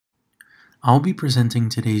I'll be presenting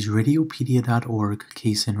today's Radiopedia.org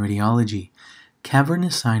case in radiology,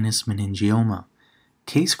 cavernous sinus meningioma.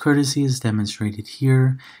 Case courtesy is demonstrated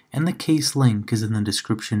here, and the case link is in the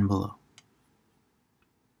description below.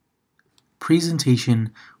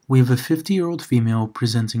 Presentation: we have a 50-year-old female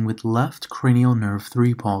presenting with left cranial nerve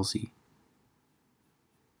 3 palsy.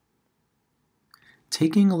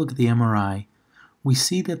 Taking a look at the MRI, we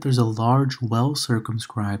see that there's a large,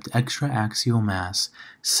 well-circumscribed extraaxial mass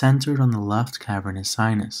centered on the left cavernous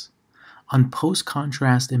sinus. On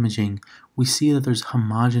post-contrast imaging, we see that there's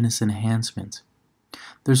homogeneous enhancement.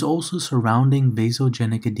 There's also surrounding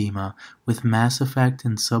vasogenic edema with mass effect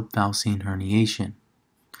and subfalcine herniation.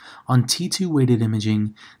 On T2 weighted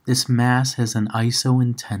imaging, this mass has an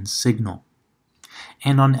iso-intense signal.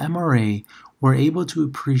 And on MRA, we're able to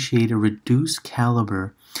appreciate a reduced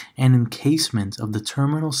caliber and encasement of the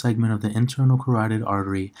terminal segment of the internal carotid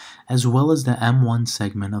artery as well as the M1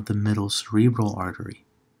 segment of the middle cerebral artery.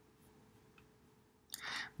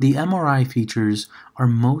 The MRI features are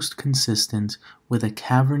most consistent with a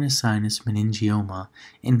cavernous sinus meningioma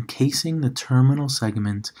encasing the terminal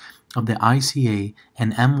segment of the ICA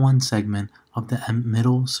and M1 segment of the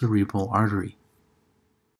middle cerebral artery.